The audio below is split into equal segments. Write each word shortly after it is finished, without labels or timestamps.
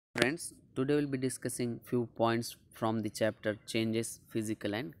Friends, today we'll be discussing few points from the chapter changes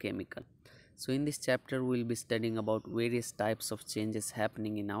physical and chemical. So in this chapter we'll be studying about various types of changes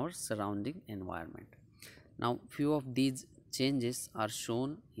happening in our surrounding environment. Now few of these changes are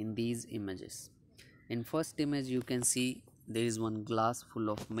shown in these images. In first image you can see there is one glass full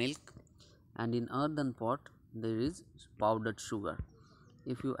of milk, and in earthen pot there is powdered sugar.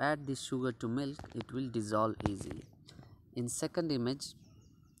 If you add this sugar to milk, it will dissolve easily. In second image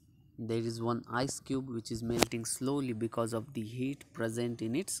there is one ice cube which is melting slowly because of the heat present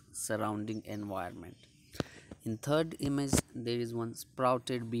in its surrounding environment. In third image there is one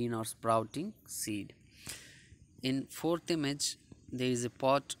sprouted bean or sprouting seed. In fourth image there is a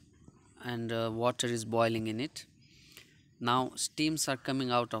pot and water is boiling in it. Now steams are coming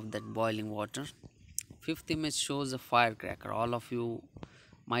out of that boiling water. Fifth image shows a firecracker. All of you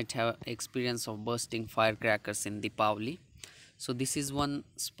might have experience of bursting firecrackers in Deepavali. So this is one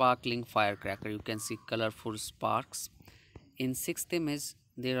sparkling firecracker. You can see colorful sparks. In sixth image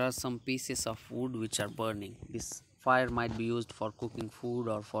there are some pieces of wood which are burning. This fire might be used for cooking food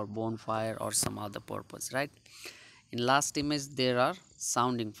or for bonfire or some other purpose, right? In last image there are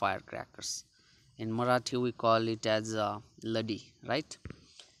sounding firecrackers. In Marathi we call it as ladi, right?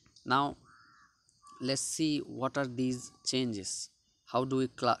 Now let's see what are these changes. How do we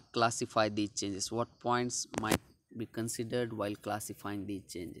classify these changes? What points might be considered while classifying these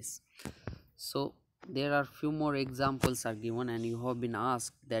changes? So there are few more examples are given, and you have been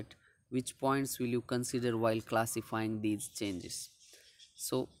asked that which points will you consider while classifying these changes.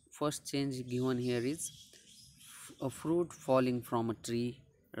 So first change given here is a fruit falling from a tree,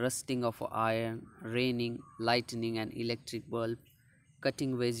 rusting of iron, raining, lightning and electric bulb,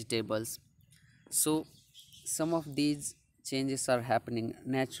 cutting vegetables. So some of these changes are happening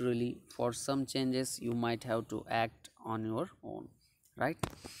naturally. For some changes you might have to act on your own, right?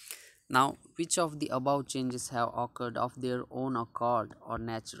 Now which of the above changes have occurred of their own accord or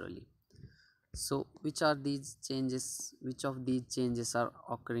naturally? So which are these changes, which of these changes are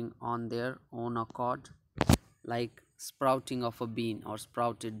occurring on their own accord? Like sprouting of a bean or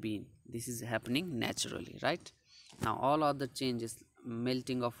sprouted bean, this is happening naturally, right? Now all other changes,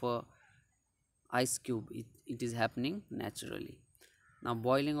 melting of a ice cube, it is happening naturally. Now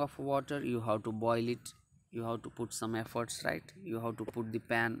boiling of water, you have to boil it, you have to put some efforts, right? You have to put the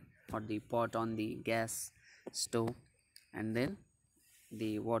pan or the pot on the gas stove, and then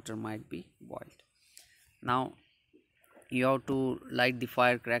the water might be boiled. Now you have to light the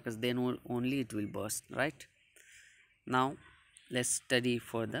firecrackers, then only it will burst, right? Now let's study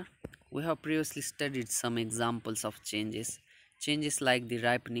further. We have previously studied some examples of changes. Changes like the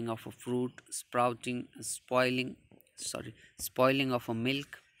ripening of a fruit, spoiling of a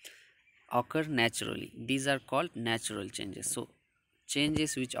milk occur naturally. These are called natural changes. So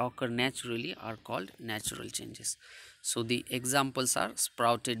changes which occur naturally are called natural changes. So the examples are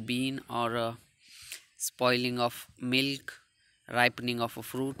sprouted bean or spoiling of milk, ripening of a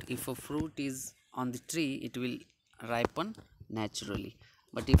fruit. If a fruit is on the tree, it will ripen naturally,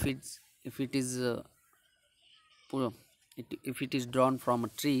 but if it is if it is drawn from a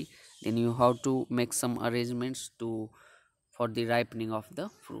tree, then you have to make some arrangements to for the ripening of the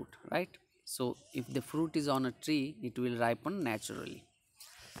fruit, right? So if the fruit is on a tree, it will ripen naturally.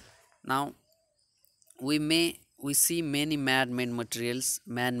 Now we see many man-made materials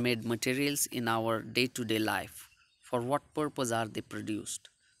in our day-to-day life. For what purpose are they produced?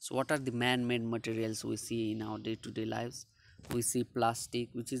 So what are the man-made materials we see in our day-to-day lives? We see plastic,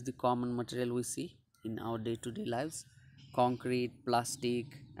 which is the common material we see in our day-to-day lives. Concrete, plastic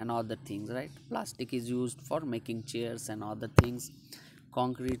and other things, right? Plastic is used for making chairs and other things.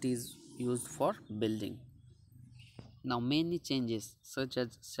 Concrete is used for building. Now many changes such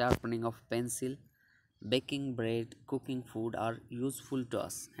as sharpening of pencil, baking bread, cooking food are useful to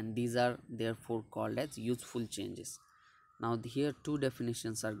us, and these are therefore called as useful changes. Now here two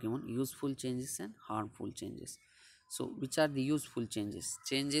definitions are given: useful changes and harmful changes. So which are the useful changes?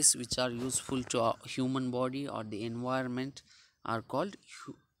 Changes which are useful to our human body or the environment are called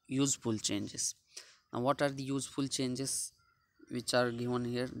useful changes. Now what are the useful changes which are given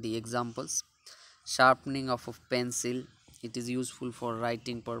here? The examples: sharpening of a pencil, it is useful for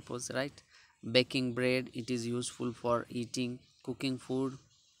writing purpose, right? Baking bread, it is useful for eating. Cooking food,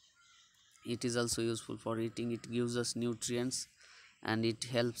 it is also useful for eating. It gives us nutrients and it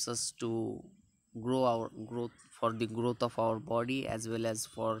helps us to grow our growth, for the growth of our body, as well as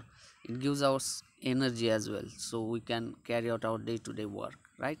for it gives us energy as well, so we can carry out our day-to-day work,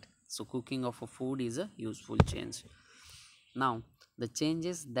 right? So cooking of a food is a useful change. Now the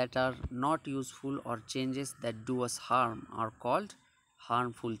changes that are not useful or changes that do us harm are called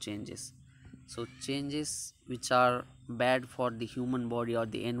harmful changes. So changes which are bad for the human body or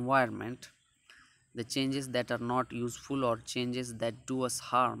the environment, the changes that are not useful or changes that do us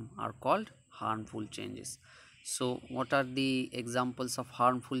harm are called harmful changes. So what are the examples of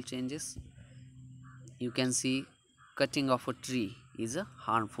harmful changes? You can see cutting of a tree is a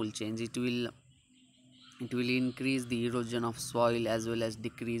harmful change. It will increase the erosion of soil as well as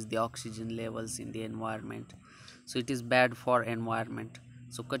decrease the oxygen levels in the environment. So it is bad for environment.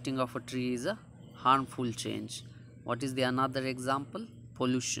 So cutting of a tree is a harmful change. What is the another example?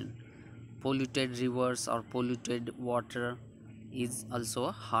 Pollution. Polluted rivers or polluted water is also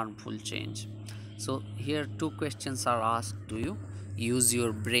a harmful change. So here two questions are asked to you. Use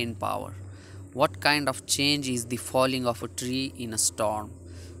your brain power. What kind of change is the falling of a tree in a storm?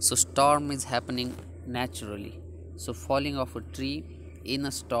 So storm is happening naturally. So falling of a tree in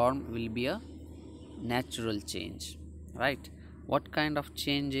a storm will be a natural change, right? What kind of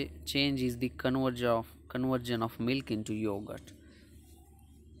change is the conversion of milk into yogurt?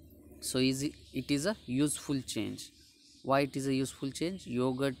 So it is a useful change. Why it is a useful change?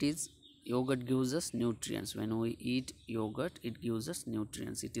 Yogurt gives us nutrients. When we eat yogurt, it gives us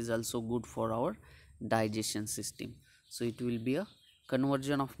nutrients. It is also good for our digestion system. So it will be a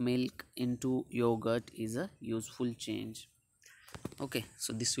conversion of milk into yogurt is a useful change. Okay,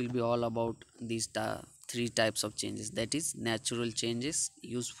 so this will be all about these three types of changes, that is natural changes,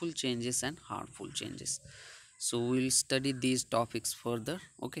 useful changes and harmful changes. So we'll study these topics further.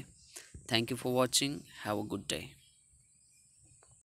 Okay, thank you for watching. Have a good day.